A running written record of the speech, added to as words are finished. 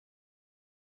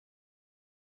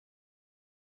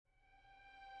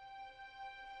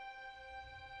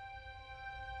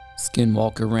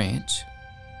Skinwalker Ranch.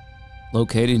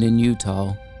 Located in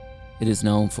Utah, it is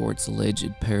known for its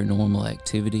alleged paranormal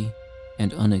activity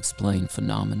and unexplained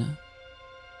phenomena.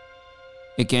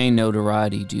 It gained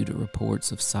notoriety due to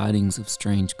reports of sightings of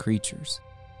strange creatures,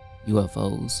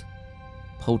 UFOs,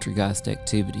 poltergeist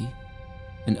activity,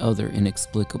 and other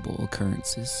inexplicable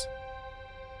occurrences.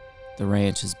 The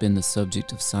ranch has been the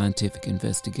subject of scientific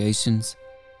investigations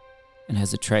and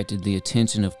has attracted the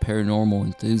attention of paranormal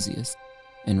enthusiasts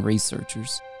and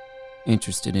researchers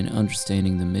interested in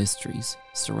understanding the mysteries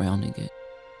surrounding it.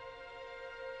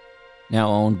 Now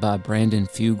owned by Brandon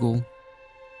Fugel,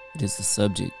 it is the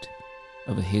subject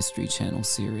of a History Channel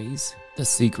series, The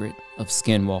Secret of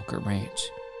Skinwalker Ranch.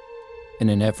 In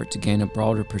an effort to gain a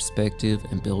broader perspective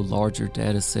and build larger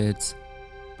data sets,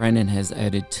 Brandon has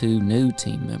added 2 new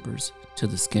team members to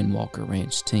the Skinwalker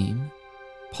Ranch team.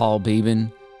 Paul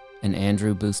Beban and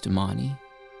Andrew Bustamante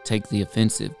take the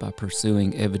offensive by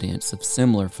pursuing evidence of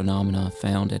similar phenomena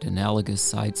found at analogous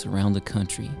sites around the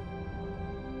country.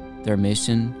 Their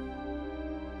mission?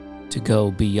 To go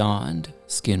beyond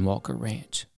Skinwalker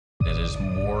Ranch. It is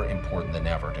more important than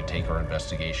ever to take our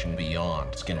investigation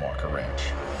beyond Skinwalker Ranch.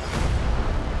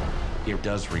 It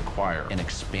does require an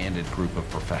expanded group of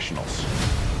professionals.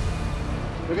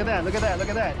 Look at that, look at that, look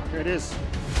at that. Here it is.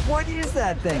 What is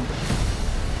that thing?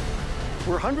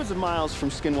 We're hundreds of miles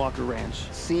from Skinwalker Ranch,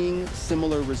 seeing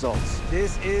similar results.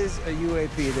 This is a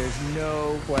UAP, there's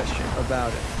no question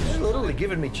about it. This is literally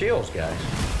giving me chills, guys.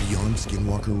 Beyond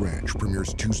Skinwalker Ranch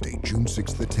premieres Tuesday, June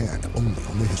 6th at 10, only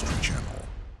on the History Channel.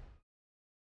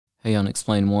 Hey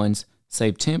Unexplained Ones,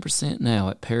 save 10% now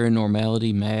at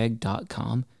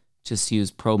paranormalitymag.com. Just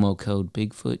use promo code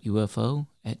BigfootUFO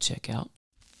at checkout.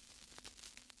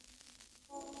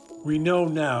 We know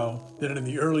now that in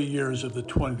the early years of the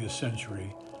 20th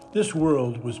century, this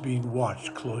world was being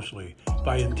watched closely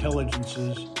by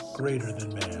intelligences greater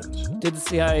than man's. Did the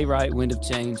CIA write Wind of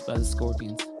Change by the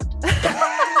Scorpions?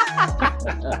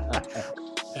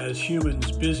 As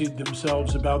humans busied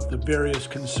themselves about the various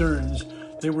concerns,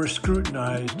 they were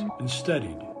scrutinized and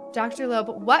studied. Dr. Loeb,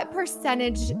 what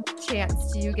percentage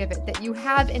chance do you give it that you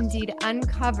have indeed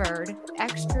uncovered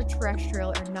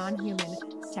extraterrestrial or non-human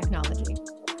technology?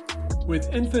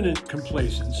 With infinite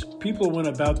complacence, people went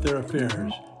about their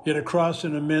affairs, yet across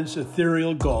an immense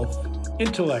ethereal gulf,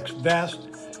 intellects vast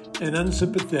and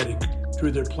unsympathetic drew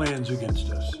their plans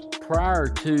against us. Prior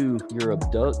to your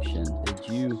abduction, did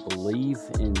you believe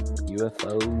in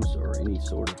UFOs or any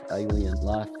sort of alien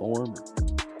life form?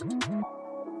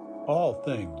 All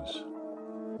things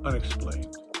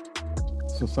unexplained.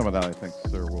 So some of that, I think,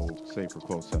 sir, we'll save for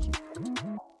closed session.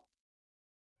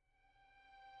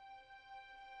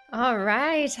 All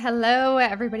right. Hello,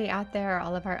 everybody out there,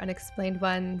 all of our unexplained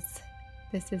ones.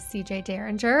 This is CJ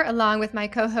Derringer, along with my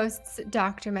co-hosts,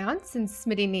 Dr. Mounts and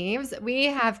Smitty Neves. We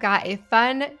have got a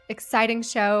fun, exciting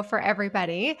show for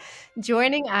everybody.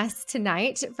 Joining us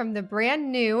tonight from the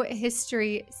brand new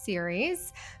history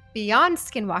series, Beyond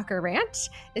Skinwalker Ranch,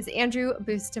 is Andrew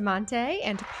Bustamante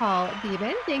and Paul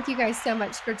Beban. Thank you guys so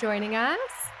much for joining us.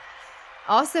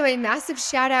 Also, a massive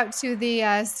shout out to the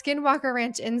Skinwalker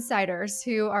Ranch insiders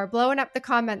who are blowing up the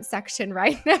comment section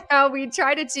right now. We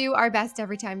try to do our best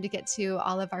every time to get to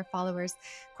all of our followers'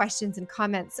 questions and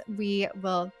comments. We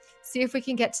will see if we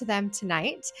can get to them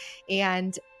tonight.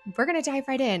 And we're going to dive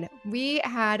right in. We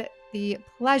had the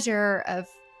pleasure of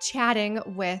chatting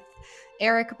with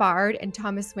Eric Bard and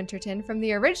Thomas Winterton from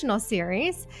the original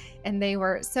series, and they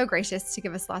were so gracious to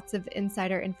give us lots of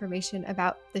insider information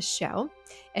about the show.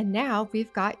 And now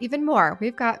we've got even more.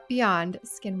 We've got Beyond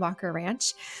Skinwalker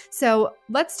Ranch. So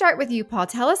let's start with you, Paul.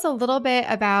 Tell us a little bit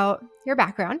about your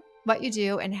background, what you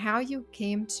do, and how you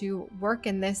came to work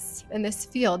in this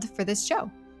field for this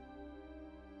show.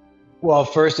 Well,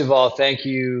 first of all, thank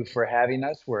you for having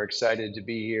us. We're excited to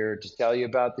be here to tell you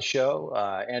about the show.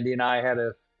 Andy and I had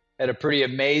a pretty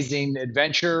amazing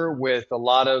adventure with a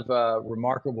lot of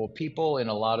remarkable people in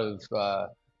a lot of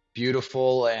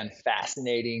beautiful and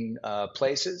fascinating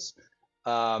places.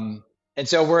 And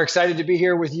so we're excited to be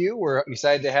here with you. We're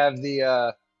excited to have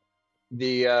the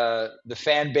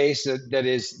fan base that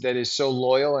is so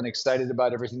loyal and excited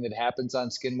about everything that happens on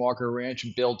Skinwalker Ranch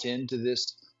built into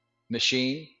this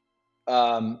machine.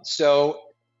 So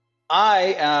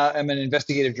I am an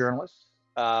investigative journalist.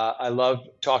 I love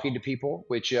talking to people,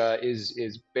 which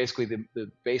is basically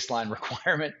the baseline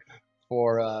requirement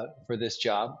for this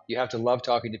job. You have to love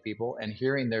talking to people and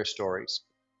hearing their stories.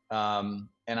 And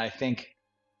I think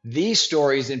these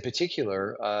stories in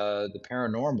particular, the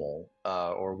paranormal,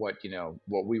 or what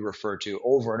we refer to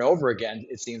over and over again,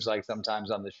 it seems like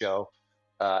sometimes on the show,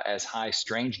 as high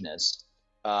strangeness,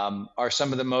 are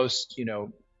some of the most,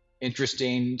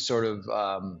 interesting sort of,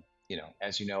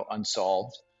 as you know,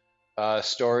 unsolved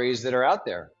stories that are out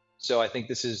there. So I think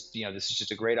this is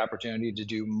just a great opportunity to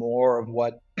do more of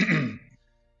what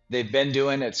they've been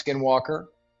doing at Skinwalker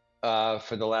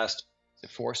for the last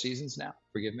 4 seasons now.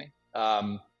 Forgive me,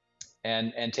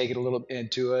 and take it a little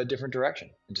into a different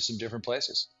direction, into some different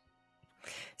places.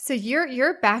 So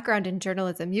your background in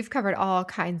journalism, you've covered all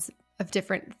kinds of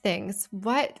different things.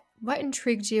 What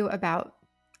intrigued you about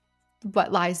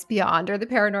what lies beyond, or the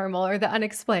paranormal, or the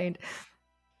unexplained?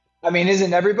 I mean,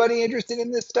 isn't everybody interested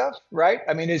in this stuff, right?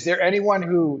 I mean, is there anyone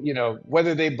who,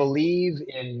 whether they believe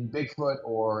in Bigfoot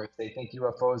or if they think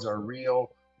UFOs are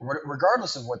real,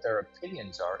 regardless of what their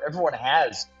opinions are, everyone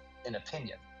has an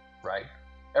opinion, right?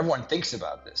 Everyone thinks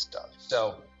about this stuff.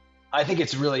 So I think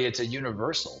it's a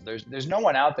universal. There's no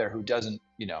one out there who doesn't,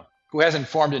 who hasn't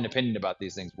formed an opinion about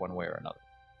these things one way or another.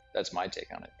 That's my take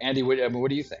on it. Andy, what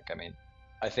do you think? I mean,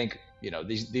 I think,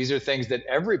 these are things that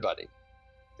everybody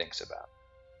thinks about.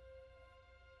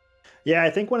 Yeah,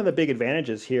 I think one of the big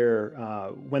advantages here,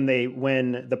 when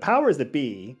the powers that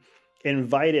be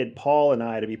invited Paul and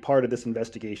I to be part of this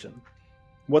investigation,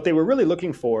 what they were really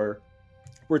looking for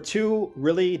were 2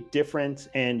 really different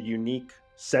and unique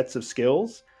sets of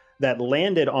skills that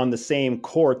landed on the same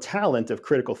core talent of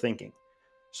critical thinking.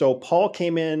 So Paul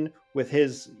came in with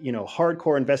his,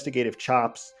 hardcore investigative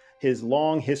chops, his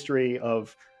long history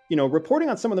of, reporting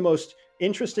on some of the most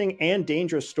interesting and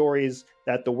dangerous stories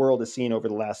that the world has seen over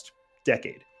the last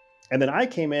decade. And then I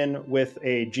came in with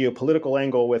a geopolitical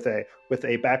angle, with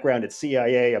a background at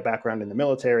CIA, a background in the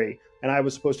military, and I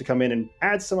was supposed to come in and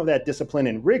add some of that discipline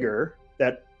and rigor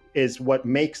that is what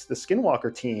makes the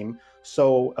Skinwalker team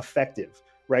so effective,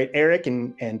 right? Eric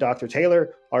and Dr.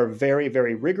 Taylor are very,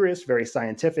 very rigorous, very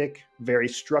scientific, very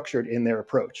structured in their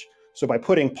approach. So by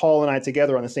putting Paul and I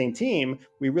together on the same team,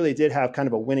 we really did have kind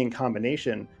of a winning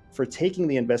combination for taking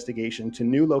the investigation to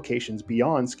new locations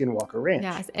beyond Skinwalker Ranch.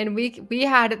 Yes, and we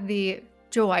had the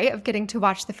joy of getting to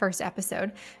watch the first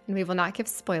episode, and we will not give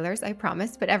spoilers, I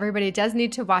promise, but everybody does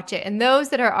need to watch it. And those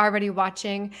that are already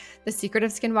watching The Secret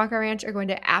of Skinwalker Ranch are going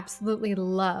to absolutely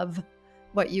love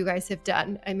what you guys have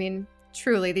done. I mean,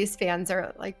 truly, these fans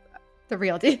are like the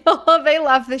real deal. They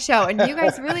love the show. And you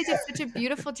guys really did such a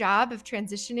beautiful job of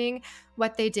transitioning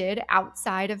what they did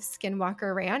outside of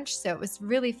Skinwalker Ranch. So it was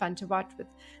really fun to watch with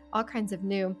all kinds of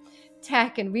new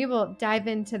tech. And we will dive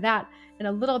into that in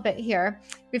a little bit here.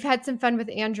 We've had some fun with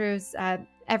Andrew's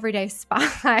Everyday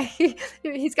Spy.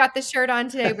 He's got the shirt on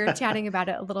today. We were chatting about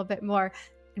it a little bit more.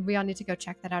 And we all need to go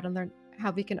check that out and learn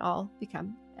how we can all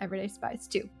become everyday spies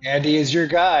too. Andy is your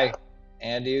guy.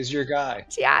 Andy is your guy.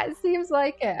 Yeah, it seems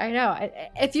like it. I know.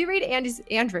 If you read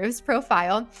Andrew's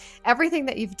profile, everything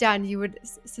that you've done, you would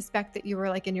suspect that you were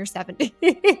like in your 70s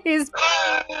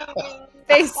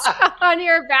based on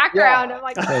your background. Yeah. I'm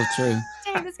like, so true.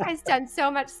 Dang, this guy's done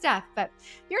so much stuff, but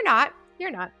you're not.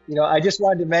 You're not. I just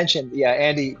wanted to mention,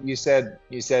 Andy, you said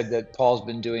that Paul's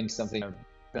been doing something. I've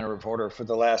been a reporter for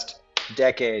the last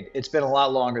decade. It's been a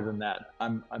lot longer than that.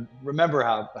 I'm remember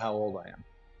how old I am.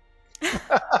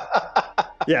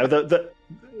 Yeah,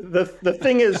 the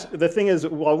thing is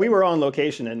while we were on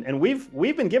location and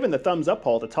we've been given the thumbs up,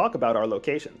 Paul, to talk about our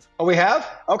locations. Oh, we have?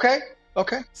 Okay.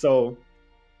 So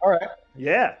all right.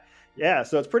 Yeah,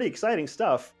 so it's pretty exciting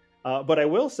stuff. But I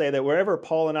will say that wherever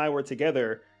Paul and I were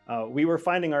together, we were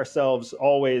finding ourselves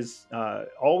always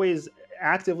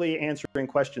actively answering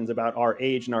questions about our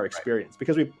age and our experience,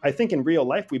 because I think in real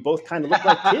life we both kind of look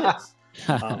like kids.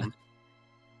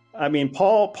 I mean,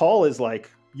 Paul is like,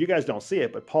 you guys don't see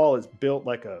it, but Paul is built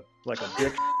like a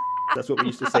brick. That's what we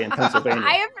used to say in Pennsylvania.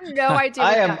 I have no idea.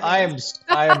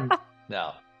 I am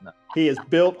no. He is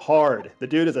built hard. The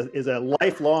dude is a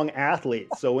lifelong athlete.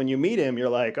 So when you meet him, you're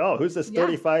like, oh, who's this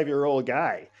 35-year-old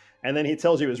guy? And then he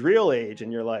tells you his real age,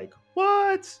 and you're like,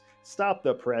 what? Stop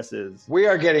the presses. We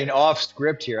are getting off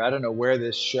script here. I don't know where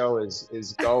this show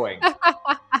is going.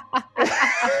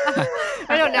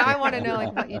 I know. Now I want to know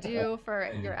like what you do for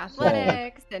your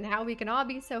athletics and how we can all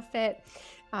be so fit.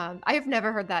 I have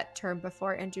never heard that term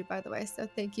before, Andrew, by the way. So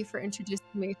thank you for introducing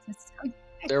me to something.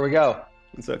 There we go.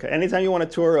 It's okay. Anytime you want a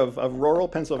tour of rural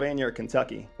Pennsylvania or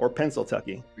Kentucky or Pennsyltucky.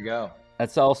 There we go.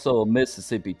 That's also a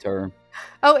Mississippi term.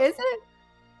 Oh, is it?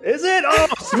 Is it? Oh,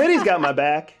 Smitty's got my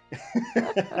back.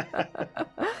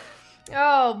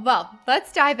 Oh, well,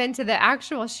 let's dive into the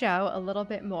actual show a little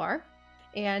bit more.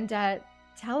 And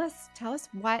tell us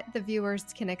what the viewers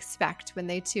can expect when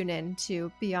they tune in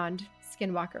to Beyond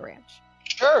Skinwalker Ranch.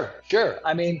 Sure.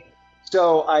 I mean,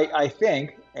 so I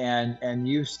think, and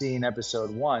you've seen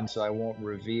episode 1, so I won't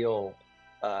reveal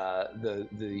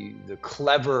the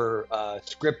clever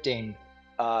scripting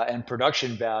and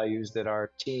production values that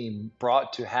our team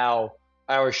brought to how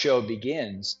our show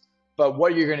begins. But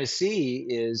what you're going to see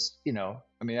is,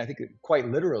 I think quite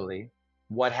literally,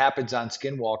 what happens on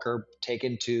Skinwalker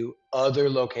taken to other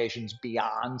locations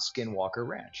beyond Skinwalker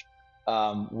Ranch.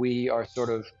 We are sort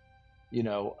of,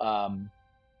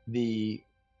 the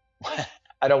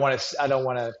I don't want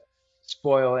to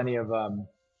spoil any of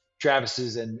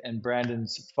Travis's and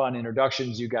Brandon's fun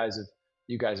introductions. You guys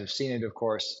have seen it, of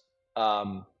course.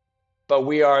 But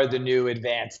we are the new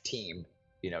advanced team,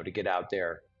 to get out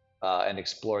there and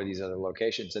explore these other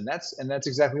locations, and that's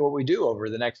exactly what we do over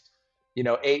the next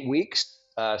 8 weeks.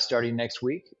 Starting next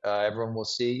week, everyone will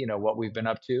see what we've been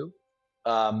up to,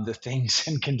 the things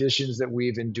and conditions that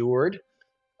we've endured,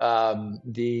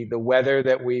 the weather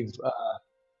that we've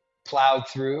plowed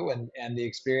through, and the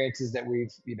experiences that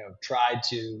we've tried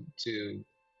to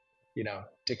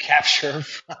capture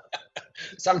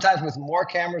sometimes with more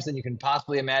cameras than you can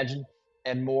possibly imagine,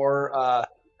 and more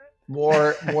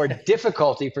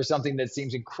difficulty for something that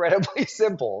seems incredibly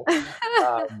simple.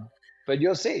 But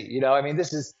you'll see,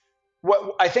 this is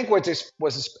what I think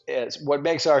what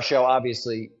makes our show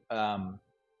obviously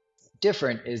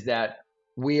different is that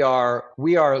we are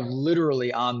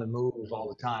literally on the move all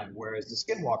the time, whereas the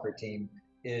Skinwalker team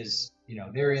is,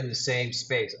 they're in the same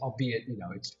space, albeit,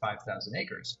 it's 5,000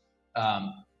 acres.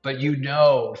 But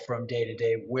from day to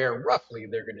day where roughly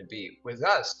they're going to be. With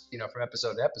us, from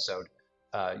episode to episode,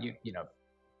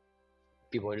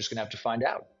 people are just going to have to find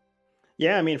out.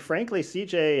 Yeah, frankly,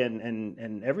 CJ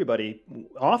and everybody,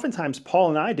 oftentimes Paul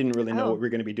and I didn't really know what we were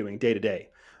going to be doing day to day.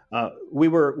 We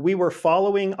were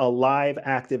following a live,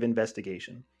 active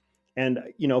investigation. And,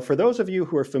 for those of you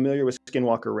who are familiar with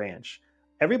Skinwalker Ranch,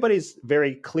 everybody's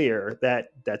very clear that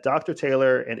Dr.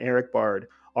 Taylor and Eric Bard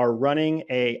are running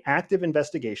an active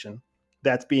investigation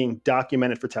that's being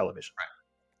documented for television. Right.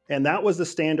 And that was the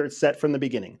standard set from the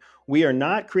beginning. We are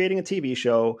not creating a TV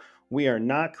show. We are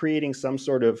not creating some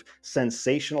sort of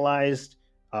sensationalized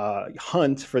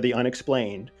hunt for the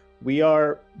unexplained. We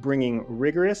are bringing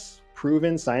rigorous,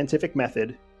 proven scientific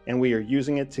method, and we are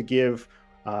using it to give,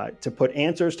 to put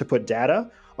answers, to put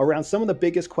data around some of the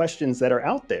biggest questions that are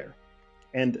out there.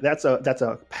 And that's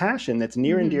a passion that's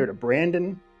near and dear to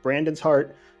Brandon's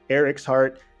heart, Eric's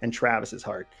heart, and Travis's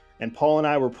heart. And Paul and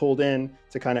I were pulled in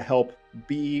to kind of help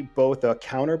be both a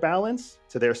counterbalance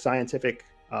to their scientific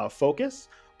focus,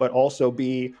 but also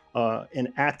be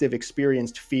an active,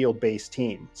 experienced, field-based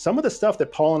team. Some of the stuff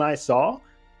that Paul and I saw,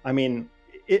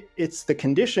 it's the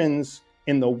conditions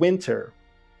in the winter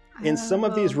in some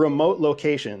of these remote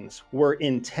locations were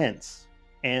intense.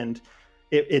 And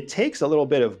it takes a little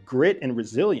bit of grit and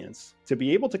resilience to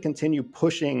be able to continue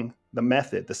pushing the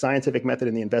method, the scientific method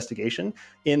in the investigation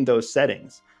in those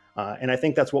settings. And I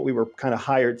think that's what we were kind of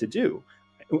hired to do.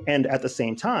 And at the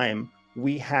same time,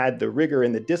 we had the rigor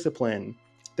and the discipline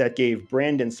that gave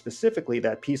Brandon specifically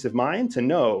that peace of mind to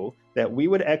know that we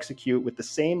would execute with the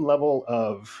same level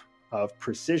of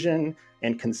precision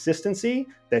and consistency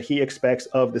that he expects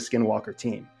of the Skinwalker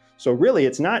team. So really,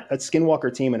 it's not a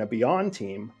Skinwalker team and a Beyond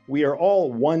team. We are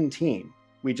all one team.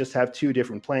 We just have two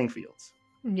different playing fields.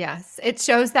 Yes, it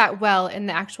shows that well in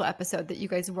the actual episode that you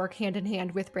guys work hand in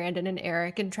hand with Brandon and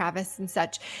Eric and Travis and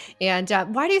such. And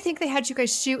why do you think they had you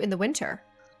guys shoot in the winter?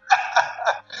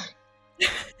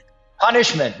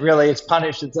 Punishment, really. It's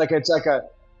punished. It's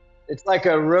like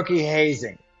a rookie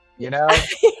hazing, Yeah.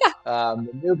 The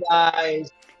new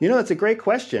guys. That's a great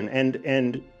question, and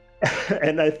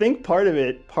and I think part of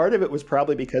it was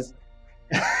probably because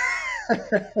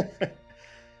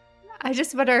I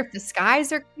just wonder if the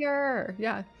skies are clear. Or,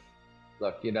 yeah.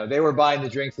 Look, they were buying the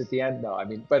drinks at the end. No,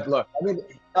 but look,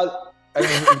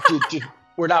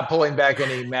 we're not pulling back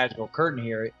any magical curtain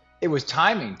here. It was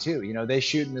timing too. They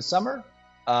shoot in the summer.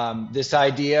 This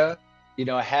idea,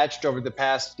 hatched over the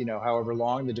past, however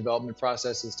long the development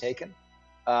process has taken.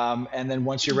 And then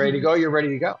once you're ready to go, you're ready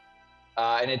to go.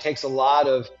 And it takes a lot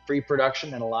of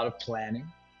pre-production and a lot of planning.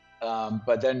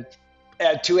 But then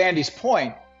to Andy's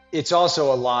point, it's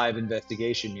also a live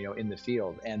investigation, in the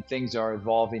field, and things are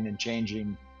evolving and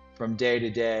changing from day to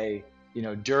day.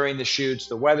 During the shoots,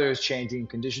 the weather is changing,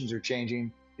 conditions are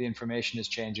changing, the information is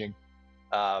changing.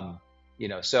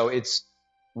 So it's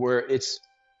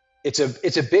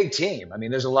a big team.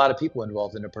 There's a lot of people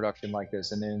involved in a production like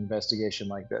this and an investigation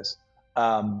like this.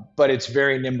 But it's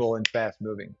very nimble and fast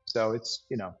moving. So it's,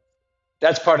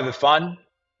 that's part of the fun.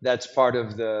 That's part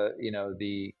of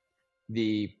the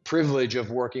privilege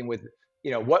of working with,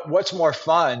 what's more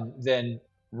fun than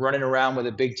running around with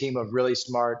a big team of really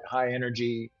smart, high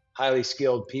energy, highly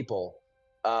skilled people,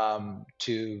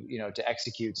 to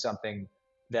execute something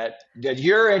that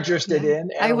you're interested in.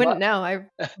 And I wouldn't know. I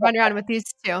run around with these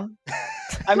two.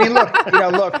 I mean, look.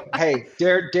 Hey,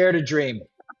 dare to dream.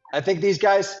 I think these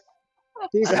guys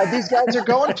are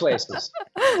going places.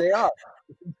 They are.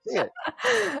 You can see it.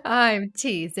 I'm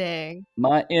teasing.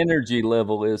 My energy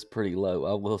level is pretty low.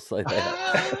 I will say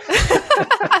that.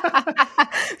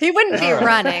 He wouldn't be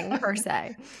running per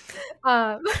se.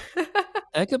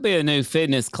 That could be a new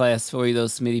fitness class for you, though,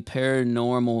 Smitty.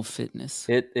 Paranormal fitness.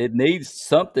 It needs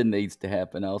to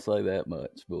happen. I'll say that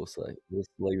much. We'll say. Let's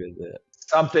leave it at that.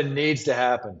 Something needs to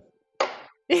happen.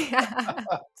 Yeah.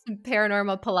 Some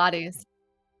paranormal Pilates.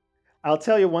 I'll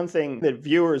tell you one thing that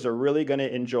viewers are really going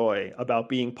to enjoy about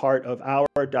being part of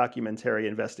our documentary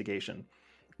investigation,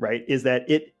 right? Is that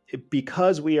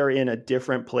because we are in a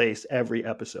different place every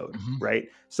episode, right?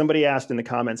 Somebody asked in the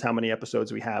comments how many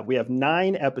episodes we have. We have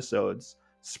 9 episodes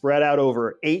spread out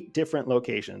over 8 different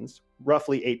locations,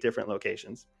 roughly 8 different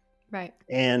locations. Right.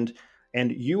 And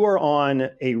you are on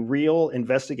a real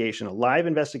investigation, a live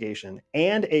investigation,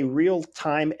 and a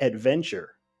real-time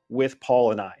adventure with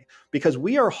Paul and I, because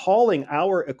we are hauling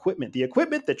our equipment, the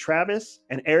equipment that Travis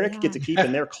and Eric get to keep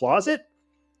in their closet.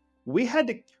 We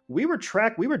were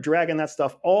dragging that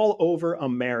stuff all over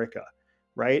America,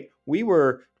 right? We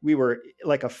were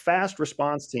like a fast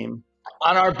response team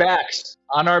on our backs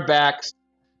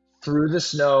through the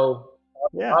snow,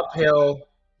 uphill,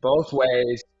 both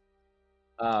ways.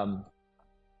 The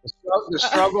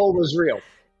struggle was real.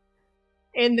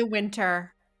 In the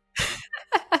winter.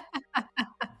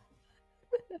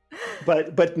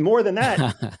 But more than that,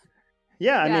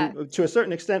 I mean, to a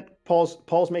certain extent,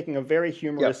 Paul's making a very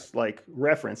humorous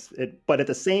reference. But at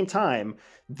the same time,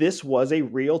 this was a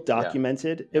real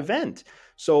documented event.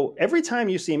 So every time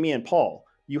you see me and Paul,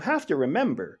 you have to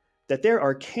remember that there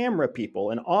are camera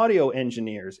people and audio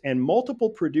engineers and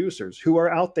multiple producers who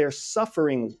are out there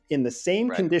suffering in the same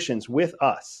conditions with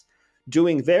us,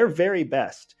 doing their very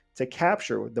best to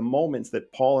capture the moments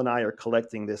that Paul and I are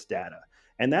collecting this data.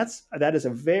 And that is a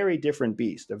very different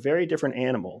beast, a very different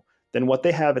animal than what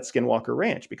they have at Skinwalker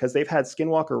Ranch, because they've had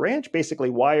Skinwalker Ranch basically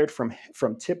wired from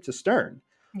tip to stern.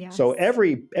 Yes. So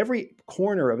every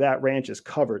corner of that ranch is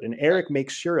covered, and Eric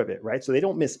makes sure of it, right? So they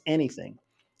don't miss anything.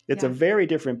 It's a very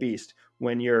different beast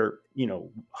when you're,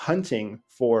 hunting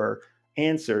for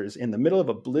answers in the middle of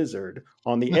a blizzard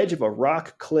on the edge of a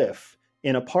rock cliff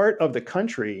in a part of the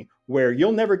country where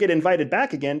you'll never get invited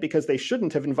back again, because they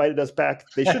shouldn't have invited us back.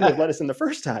 They shouldn't have let us in the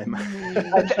first time.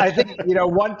 I think,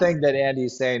 one thing that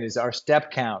Andy's saying is our step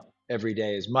count every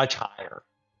day is much higher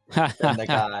than the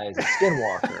guys at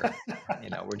Skinwalker.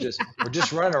 We're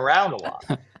just running around a lot.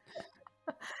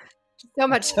 So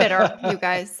much fitter you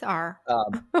guys are.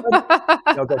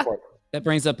 No, go for it. That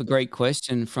brings up a great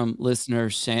question from listener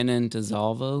Shannon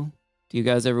DeZalvo. Do you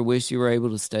guys ever wish you were able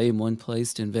to stay in one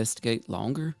place to investigate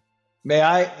longer? May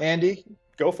I, Andy?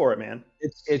 Go for it, man.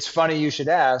 It's funny you should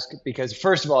ask, because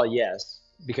first of all, yes,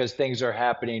 because things are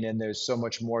happening and there's so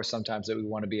much more sometimes that we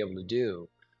want to be able to do.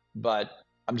 But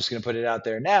I'm just going to put it out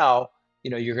there now.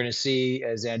 You're going to see,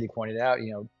 as Andy pointed out,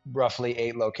 roughly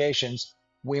 8 locations.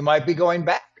 We might be going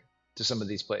back to some of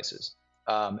these places.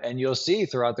 And you'll see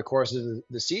throughout the course of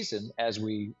the season, as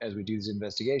we do these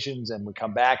investigations and we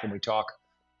come back and we talk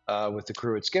with the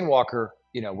crew at Skinwalker,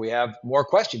 we have more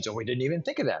questions. Oh, we didn't even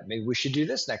think of that. Maybe we should do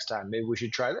this next time. Maybe we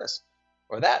should try this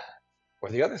or that or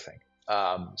the other thing.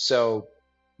 So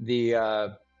the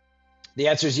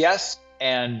answer is yes,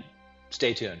 and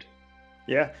stay tuned.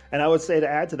 Yeah, and I would say, to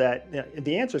add to that,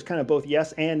 the answer is kind of both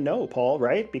yes and no, Paul,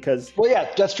 right? Because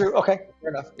that's true. Okay, fair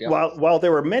enough. Yeah. While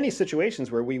there were many situations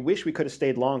where we wish we could have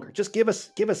stayed longer, just give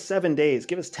us 7 days,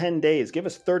 give us 10 days, give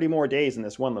us 30 more days in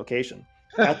this one location.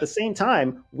 At the same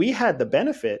time, we had the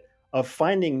benefit of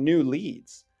finding new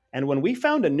leads. And when we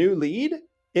found a new lead,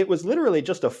 it was literally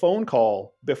just a phone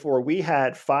call before we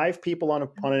had 5 people on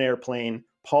an airplane,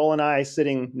 Paul and I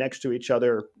sitting next to each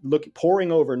other,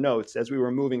 poring over notes as we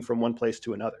were moving from one place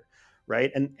to another,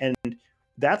 right? And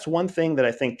that's one thing that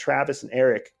I think Travis and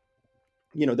Eric,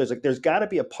 there's got to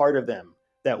be a part of them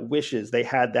that wishes they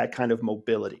had that kind of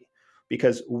mobility,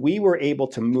 because we were able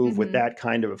to move with that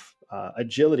kind of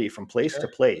agility from place to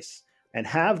place and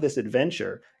have this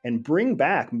adventure and bring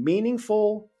back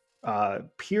meaningful,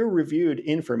 peer-reviewed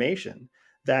information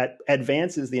that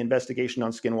advances the investigation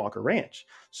on Skinwalker Ranch.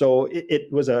 So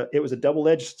it was a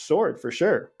double-edged sword for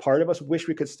sure. Part of us wish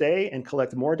we could stay and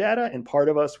collect more data, and part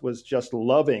of us was just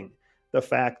loving the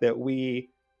fact that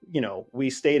we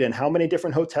stayed in how many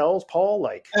different hotels, Paul?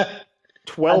 Like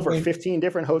 12 or 15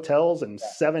 different hotels in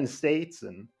 7 states.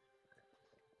 And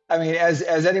I mean, as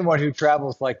anyone who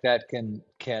travels like that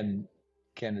can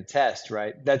can attest,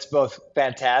 right? That's both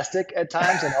fantastic at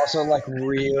times and also like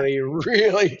really,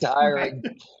 really tiring.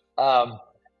 Right.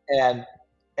 And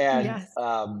Yes.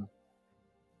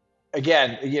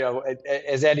 again,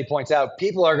 as Andy points out,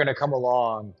 people are going to come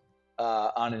along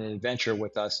on an adventure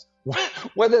with us,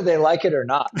 whether they like it or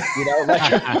not. Get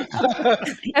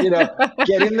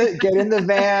in the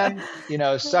van,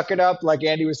 suck it up. Like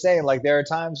Andy was saying, like there are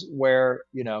times where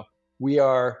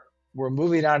we're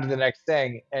moving on to the next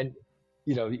thing, and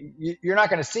you're not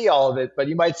going to see all of it, but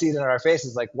you might see it in our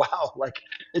faces. Like, wow, like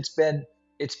it's been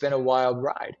a wild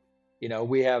ride.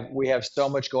 We have so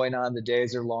much going on. The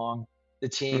days are long. The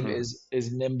team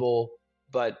is nimble,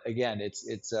 but again,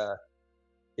 it's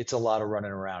a lot of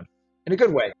running around in a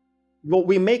good way.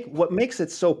 What makes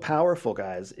it so powerful,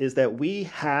 guys, is that we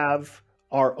have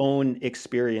our own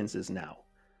experiences now,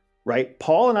 right?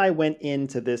 Paul and I went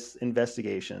into this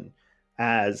investigation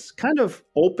as kind of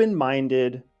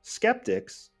open-minded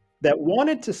skeptics that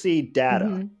wanted to see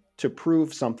data to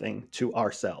prove something to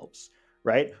ourselves,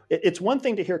 right? It's one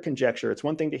thing to hear conjecture. It's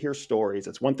one thing to hear stories.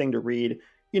 It's one thing to read,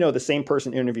 the same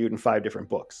person interviewed in 5 different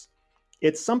books.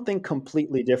 It's something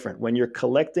completely different when you're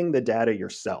collecting the data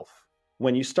yourself,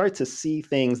 when you start to see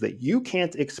things that you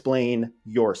can't explain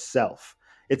yourself.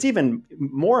 It's even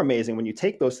more amazing when you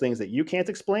take those things that you can't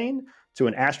explain to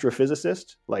an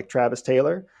astrophysicist like Travis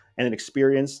Taylor and an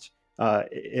experienced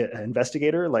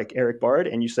investigator like Eric Bard,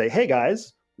 and you say, hey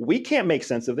guys, we can't make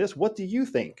sense of this. What do you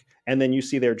think? And then you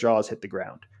see their jaws hit the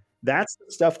ground. That's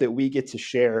the stuff that we get to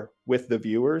share with the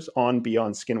viewers on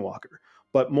Beyond Skinwalker.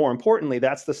 But more importantly,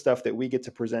 that's the stuff that we get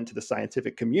to present to the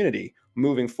scientific community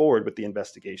moving forward with the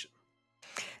investigation.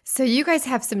 So you guys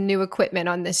have some new equipment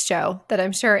on this show that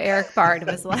I'm sure Eric Bard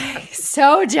was like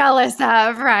so jealous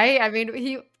of, right? I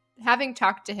mean, having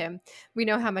talked to him, we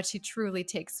know how much he truly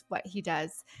takes what he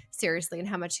does seriously and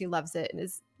how much he loves it and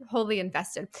is wholly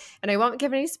invested. And I won't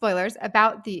give any spoilers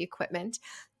about the equipment,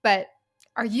 but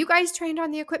are you guys trained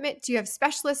on the equipment? Do you have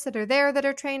specialists that are there that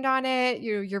are trained on it?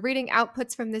 You're reading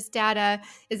outputs from this data.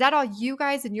 Is that all you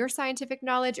guys and your scientific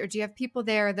knowledge, or do you have people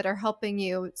there that are helping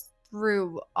you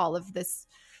through all of this,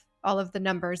 all of the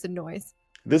numbers and noise?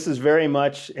 This is very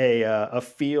much a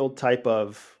field type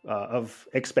of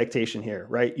expectation here,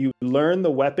 right? You learn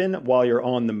the weapon while you're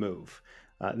on the move.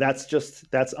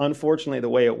 That's unfortunately the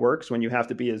way it works when you have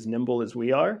to be as nimble as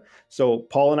we are. So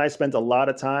Paul and I spent a lot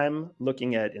of time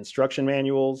looking at instruction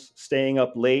manuals, staying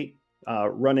up late,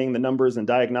 running the numbers and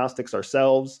diagnostics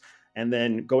ourselves, and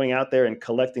then going out there and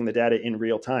collecting the data in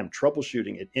real time,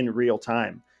 troubleshooting it in real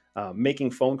time,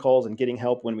 making phone calls and getting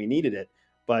help when we needed it.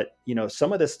 But,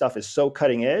 some of this stuff is so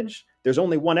cutting edge. There's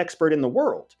only one expert in the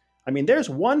world. I mean, there's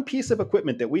one piece of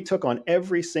equipment that we took on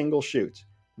every single shoot.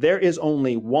 There is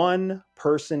only one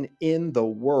person in the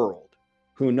world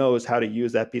who knows how to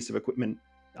use that piece of equipment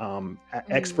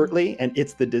expertly, and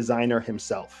it's the designer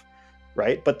himself,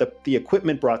 right? But the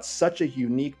equipment brought such a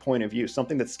unique point of view,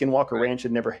 something that Skinwalker Ranch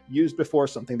had never used before,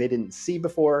 something they didn't see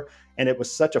before, and it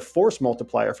was such a force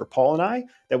multiplier for Paul and I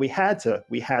that we had to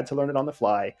learn it on the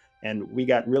fly. And we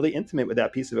got really intimate with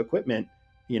that piece of equipment,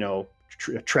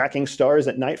 tracking stars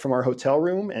at night from our hotel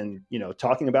room and,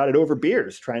 talking about it over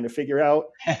beers, trying to figure out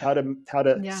how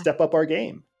to step up our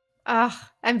game.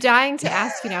 I'm dying to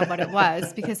ask you now what it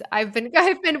was, because I've been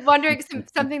wondering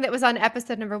something that was on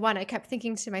episode number 1. I kept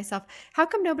thinking to myself, how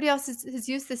come nobody else has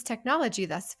used this technology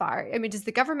thus far? I mean, does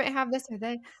the government have this, or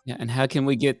they? Yeah, and how can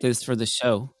we get this for the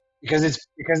show? Because it's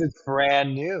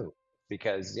brand new.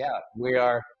 Because we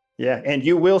are. Yeah, and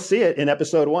you will see it in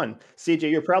episode 1. CJ,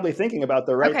 you're probably thinking about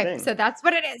the right thing. So that's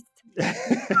what it is.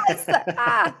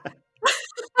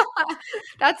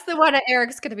 That's the one that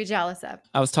Eric's going to be jealous of.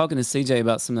 I was talking to CJ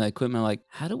about some of the equipment. Like,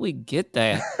 how do we get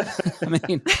that? I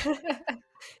mean,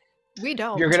 we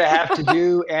don't. You're going to have to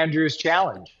do Andrew's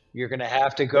challenge. You're going to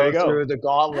have to go through the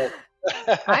gauntlet.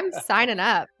 I'm signing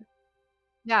up.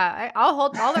 Yeah, I'll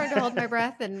learn to hold my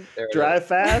breath and drive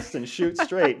fast and shoot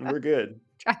straight, and we're good.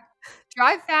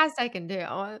 Drive fast, I can do.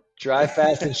 Drive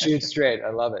fast and shoot straight. I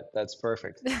love it. That's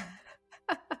perfect.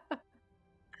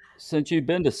 Since you've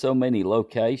been to so many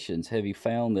locations, have you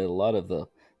found that a lot of the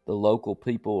local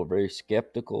people are very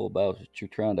skeptical about what you're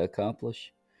trying to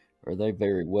accomplish? Or are they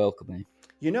very welcoming?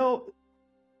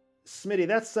 Smitty,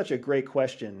 that's such a great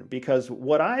question, because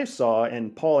what I saw,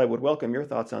 and Paul, I would welcome your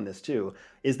thoughts on this too,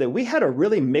 is that we had a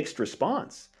really mixed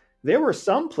response. There were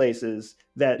some places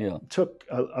that took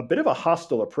a bit of a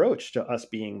hostile approach to us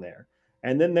being there.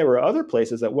 And then there were other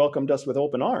places that welcomed us with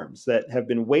open arms, that have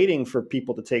been waiting for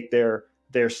people to take their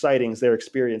sightings, their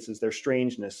experiences, their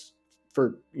strangeness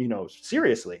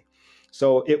seriously.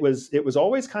 So it was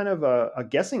always kind of a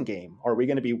guessing game. Are we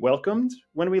going to be welcomed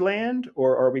when we land,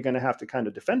 or are we going to have to kind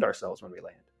of defend ourselves when we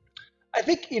land? I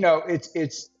think,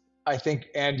 it's I think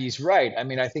Andy's right. I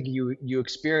mean, I think you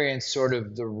experience sort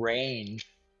of the range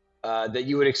that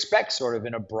you would expect sort of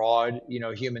in a broad,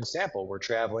 human sample. We're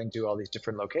traveling to all these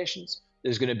different locations.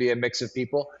 There's going to be a mix of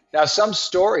people. Now, some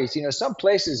stories, some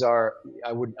places are,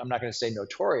 I'm not going to say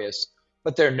notorious,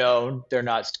 but they're known. They're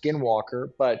not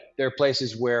Skinwalker, but they're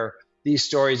places where these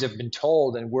stories have been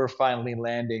told, and we're finally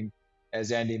landing,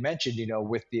 as Andy mentioned,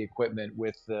 with the equipment,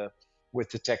 with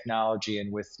the technology,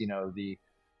 and with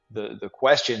the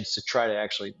questions to try to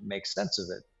actually make sense of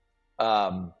it.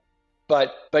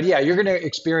 But yeah, you're going to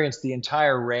experience the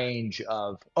entire range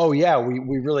of, oh yeah,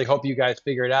 we really hope you guys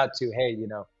figure it out too. Hey,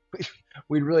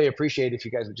 we'd really appreciate if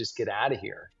you guys would just get out of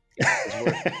here.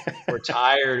 'Cause we're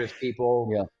tired of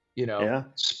people,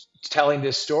 telling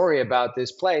this story about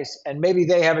this place, and maybe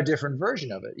they have a different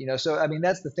version of it. So I mean,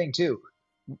 that's the thing too.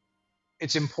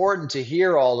 It's important to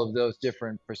hear all of those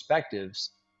different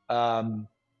perspectives,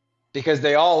 because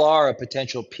they all are a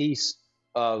potential piece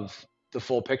of the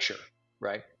full picture,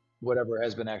 right? Whatever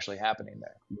has been actually happening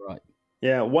there. Right.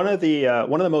 Yeah, one of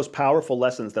the most powerful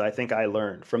lessons that I think I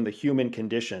learned from the human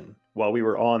condition while we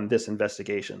were on this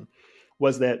investigation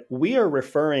was that we are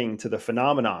referring to the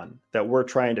phenomenon that we're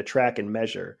trying to track and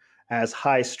measure as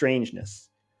high strangeness.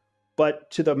 But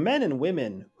to the men and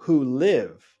women who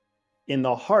live in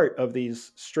the heart of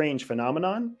these strange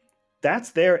phenomenon,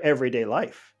 that's their everyday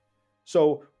life.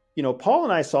 So, Paul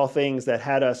and I saw things that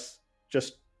had us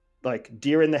just like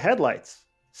deer in the headlights,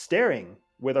 staring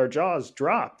with our jaws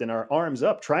dropped and our arms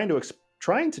up, trying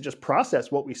to just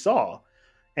process what we saw.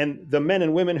 And the men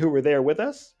and women who were there with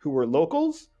us, who were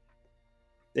locals,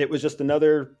 it was just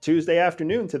another Tuesday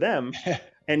afternoon to them,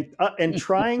 and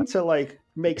trying to like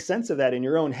make sense of that in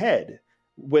your own head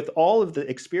with all of the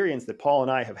experience that Paul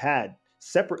and I have had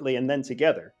separately and then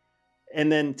together. And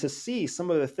then to see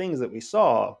some of the things that we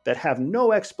saw that have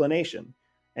no explanation,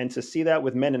 and to see that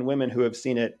with men and women who have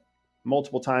seen it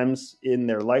multiple times in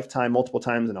their lifetime, multiple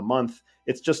times in a month,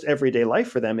 it's just everyday life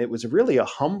for them. It was really a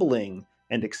humbling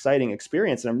and exciting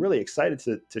experience. And I'm really excited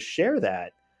to share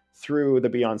that through the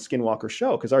Beyond Skinwalker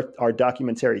show, because our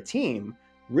documentary team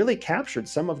really captured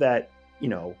some of that,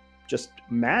 just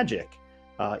magic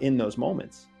in those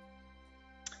moments.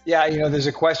 Yeah, there's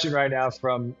a question right now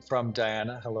from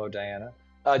Diana. Hello, Diana.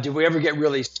 Did we ever get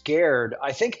really scared?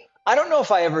 I don't know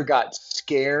if I ever got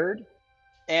scared,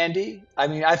 Andy. I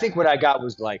mean, I think what I got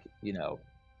was like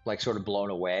sort of blown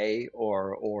away,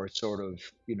 or sort of,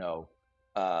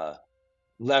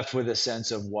 left with a sense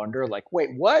of wonder. Like,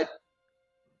 wait, what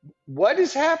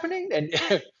is happening? And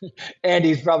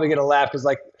Andy's probably going to laugh, because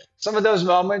like some of those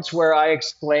moments where I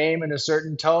exclaim in a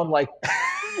certain tone, like,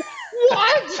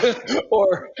 what?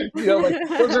 Or, like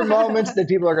those are moments that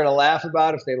people are going to laugh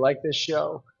about if they like this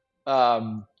show.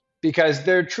 Because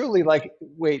they're truly like,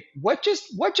 wait, what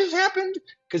just happened?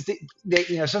 Because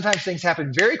they sometimes things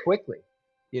happen very quickly.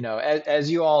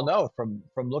 As you all know from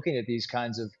looking at these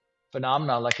kinds of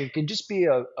phenomena, like it can just be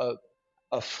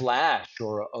a flash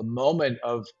or a moment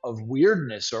of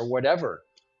weirdness or whatever,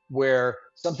 where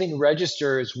something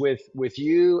registers with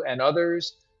you and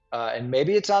others, and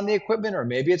maybe it's on the equipment, or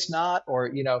maybe it's not,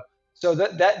 or so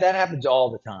that happens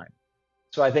all the time.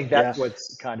 So I think that's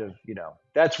what's kind of,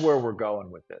 that's where we're going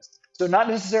with this. So not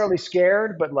necessarily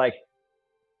scared, but like,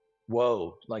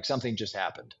 whoa, like something just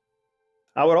happened.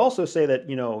 I would also say that,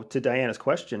 to Diana's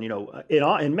question,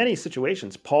 in many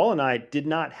situations, Paul and I did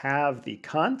not have the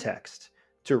context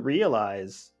to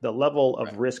realize the level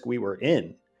of risk we were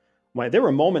in. There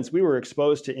were moments we were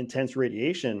exposed to intense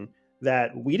radiation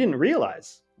that we didn't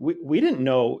realize. We didn't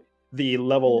know the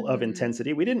level of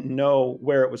intensity. We didn't know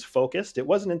where it was focused. It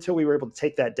wasn't until we were able to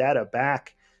take that data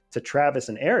back to Travis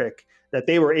and Eric that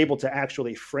they were able to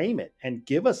actually frame it and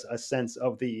give us a sense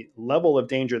of the level of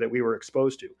danger that we were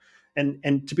exposed to.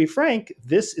 And to be frank,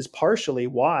 this is partially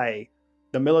why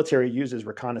the military uses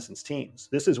reconnaissance teams.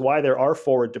 This is why there are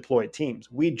forward deployed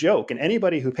teams. We joke, and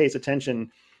anybody who pays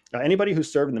attention, anybody who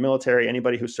served in the military,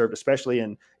 anybody who served especially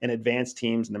in advanced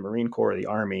teams in the Marine Corps or the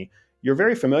Army, you're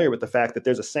very familiar with the fact that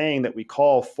there's a saying that we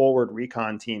call forward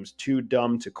recon teams too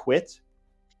dumb to quit,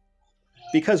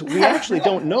 because we actually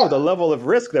don't know the level of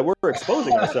risk that we're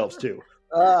exposing ourselves to.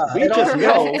 We just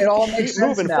know it all makes sense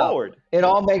moving now. forward. It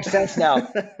all makes sense now.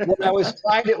 When I was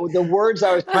the words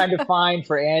I was trying to find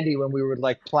for Andy when we would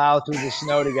like plow through the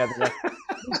snow together, like,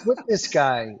 what's with this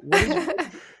guy?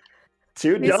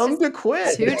 Too dumb to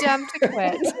quit. Too dumb to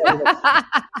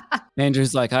quit.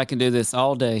 Andrew's like, I can do this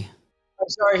all day.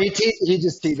 sorry. He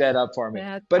just teed that up for me.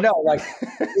 That's But no, awesome.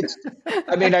 like,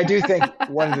 I mean, I do think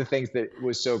one of the things that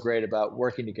was so great about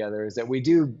working together is that we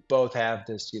do both have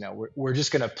this, we're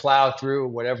just going to plow through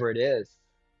whatever it is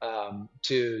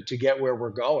to get where we're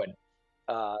going.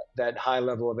 That high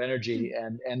level of energy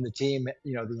and the team,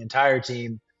 the entire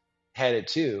team had it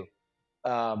too.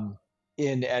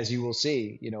 In, as you will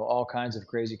see, all kinds of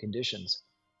crazy conditions.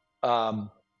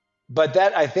 But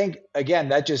that, I think, again,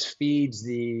 that just feeds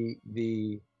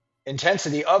the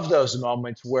intensity of those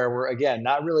moments where we're, again,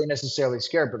 not really necessarily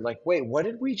scared, but like, wait, what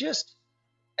did we just?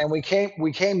 And we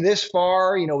came this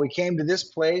far, we came to this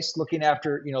place looking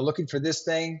for this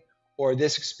thing or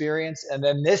this experience, and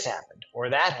then this happened or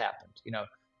that happened,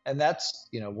 and that's,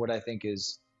 what I think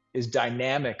is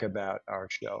dynamic about our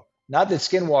show. Not that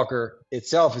Skinwalker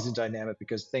itself isn't dynamic,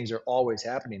 because things are always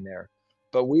happening there,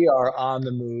 but we are on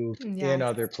the move in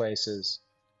other places.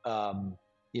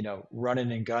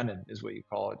 Running and gunning is what you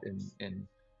call it in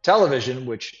television,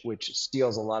 which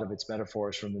steals a lot of its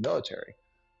metaphors from the military.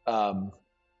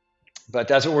 But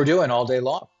that's what we're doing all day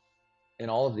long in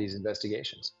all of these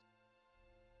investigations.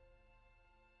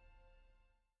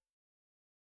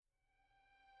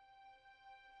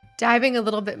 Diving a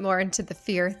little bit more into the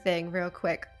fear thing real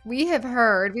quick. We've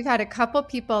had a couple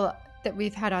people that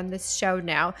we've had on this show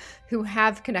now who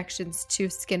have connections to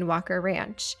Skinwalker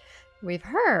Ranch. We've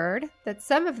heard that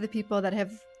some of the people that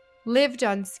have lived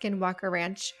on Skinwalker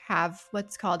Ranch have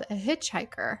what's called a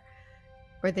hitchhiker,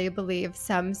 where they believe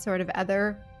some sort of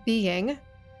other being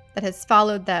that has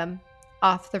followed them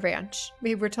off the ranch.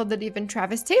 We were told that even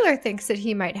Travis Taylor thinks that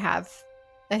he might have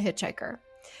a hitchhiker.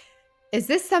 Is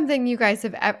this something you guys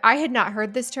have? I had not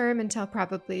heard this term until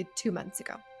probably 2 months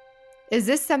ago. Is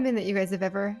this something that you guys have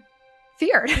ever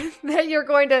feared, that you're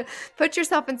going to put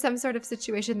yourself in some sort of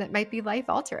situation that might be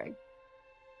life-altering?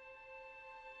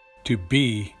 To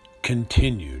be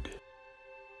continued.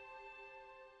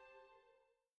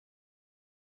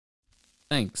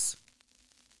 Thanks.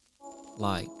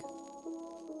 Like,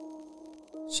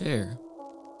 share,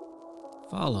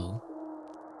 follow,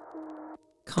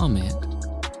 comment,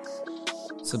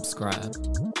 subscribe,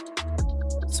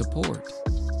 support.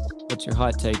 What's your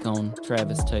hot take on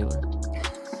Travis Taylor?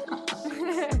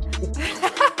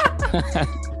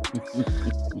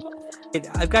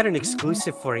 I've got an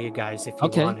exclusive for you guys if you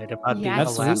want it about the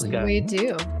Alaska. We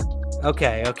do.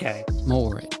 Okay.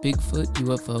 More at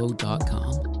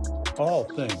BigfootUFO.com. All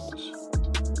things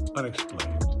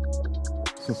unexplained.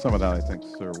 So some of that, I think,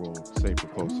 sir, we'll save for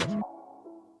closed session.